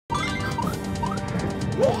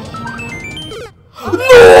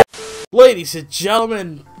No! Ladies and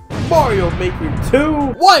gentlemen, Mario Maker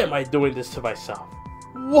 2. Why am I doing this to myself?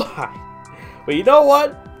 Why? But you know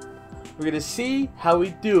what? We're gonna see how we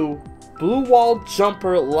do Blue Wall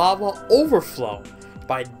Jumper Lava Overflow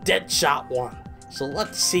by Deadshot 1. So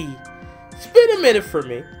let's see. It's been a minute for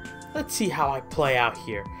me. Let's see how I play out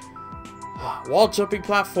here. Wall jumping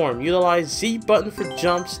platform. Utilize Z button for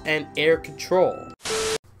jumps and air control.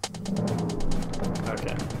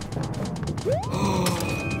 Okay.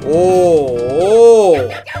 Oh!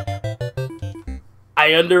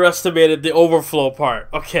 I underestimated the overflow part.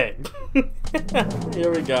 Okay.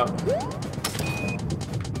 Here we go.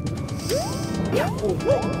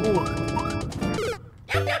 Ooh.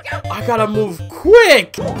 I gotta move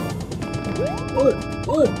quick!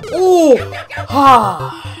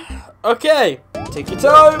 Okay, take your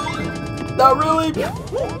time. Not really.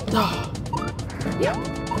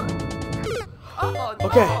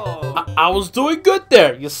 Okay, I was doing good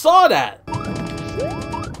there. You saw that.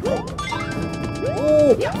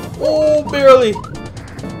 Oh, barely.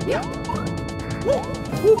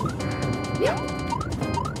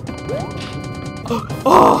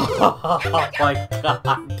 Oh my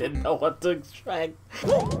god, didn't know what to expect.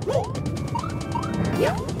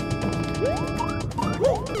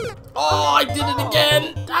 Oh, I did it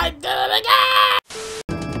again! I did it again!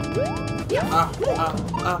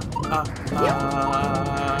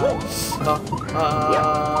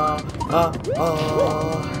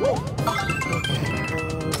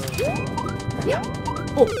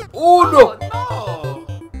 Oh no!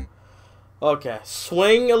 Okay,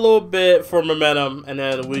 swing a little bit for momentum, and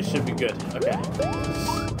then we should be good. Okay.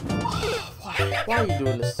 Why are you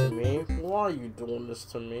doing this to me? Why are you doing this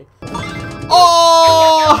to me?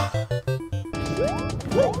 Oh!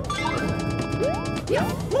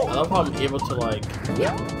 I love how I'm able to, like,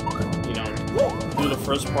 you know, do the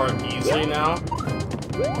first part easily now.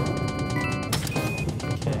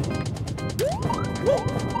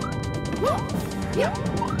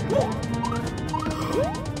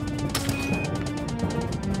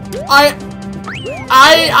 I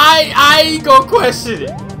ain't gonna question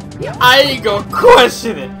it. I ain't gonna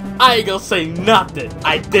question it. I ain't gonna say nothing.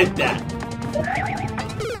 I did that.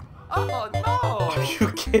 Oh no! Are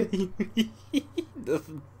you kidding me? This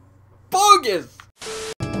is bogus.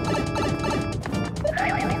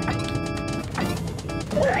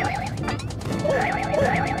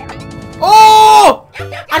 Oh!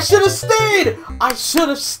 I should have stayed. I should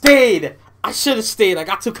have stayed. I should have stayed. I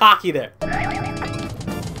got too cocky there.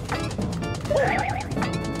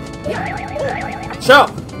 Chill!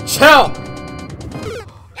 Chill!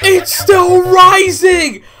 It's still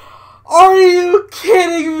rising! Are you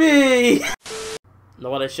kidding me? You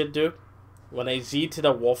know what I should do? When I Z to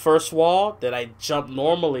the first wall, then I jump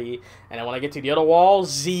normally, and then when I get to the other wall,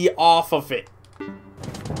 Z off of it.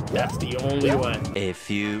 That's the only way. A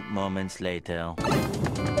few moments later.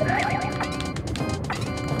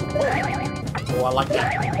 Oh, I like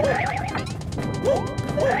that.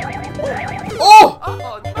 Oh!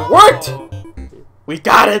 It worked! We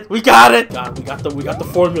got it! We got it! We got the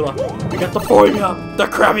formula. We got the formula. The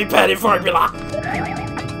Krabby Patty formula.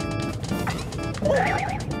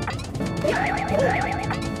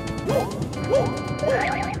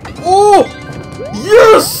 Oh!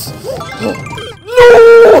 Yes! No!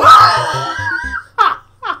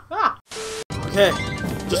 Okay,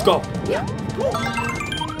 just go.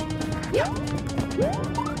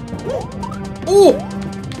 Oh!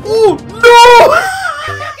 Oh no!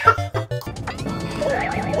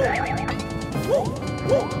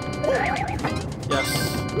 Yes.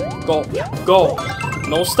 Go. Go.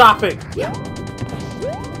 No stopping.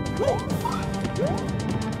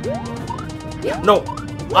 No.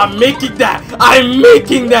 I'm making that. I'm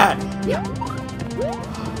making that.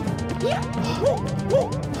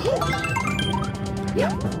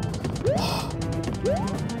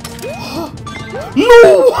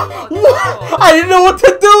 No! I didn't know what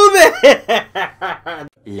to do there!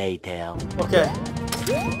 Later. Okay.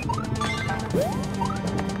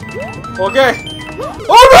 Okay.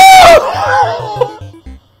 Oh no!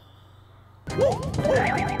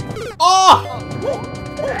 Oh!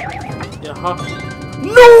 Yeah, huh?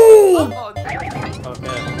 No!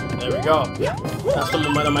 Okay, there we go. That's the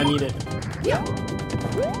momentum I needed.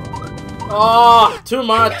 Oh, too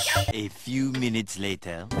much. A few minutes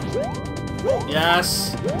later.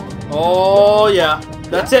 Yes. Oh, yeah.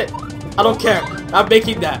 That's it. I don't care. I'm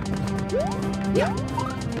making that.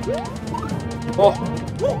 Oh.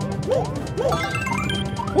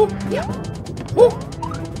 Woo. Woo.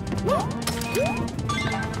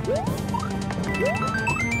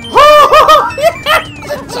 Oh, yes!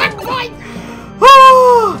 Checkpoint!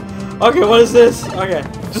 Oh. Okay, what is this? Okay,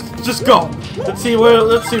 just go. Let's see where.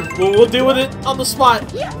 Let's see. We'll deal with it on the spot.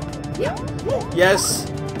 Yes.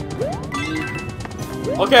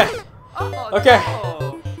 Okay. Okay.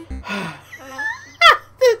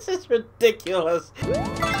 This is ridiculous.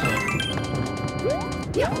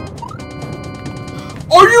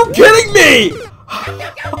 Are you kidding me?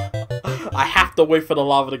 I have to wait for the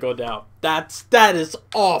lava to go down. That is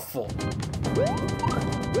awful.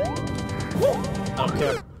 I don't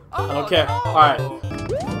care. I don't care. Alright.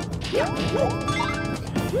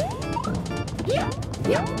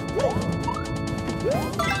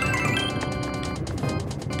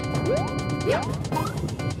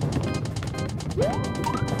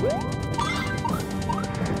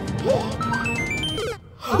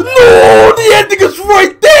 No! The ending is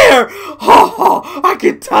right there! Oh, I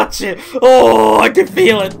can touch it! Oh, I can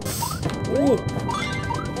feel it! Oh!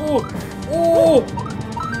 Oh! Oh!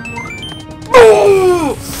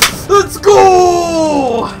 Oh! Let's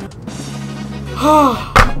go! Oh!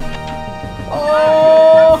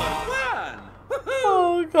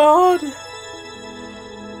 Oh God!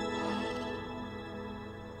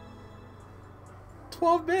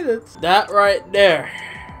 "12 minutes." That right there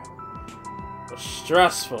was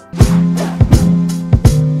stressful.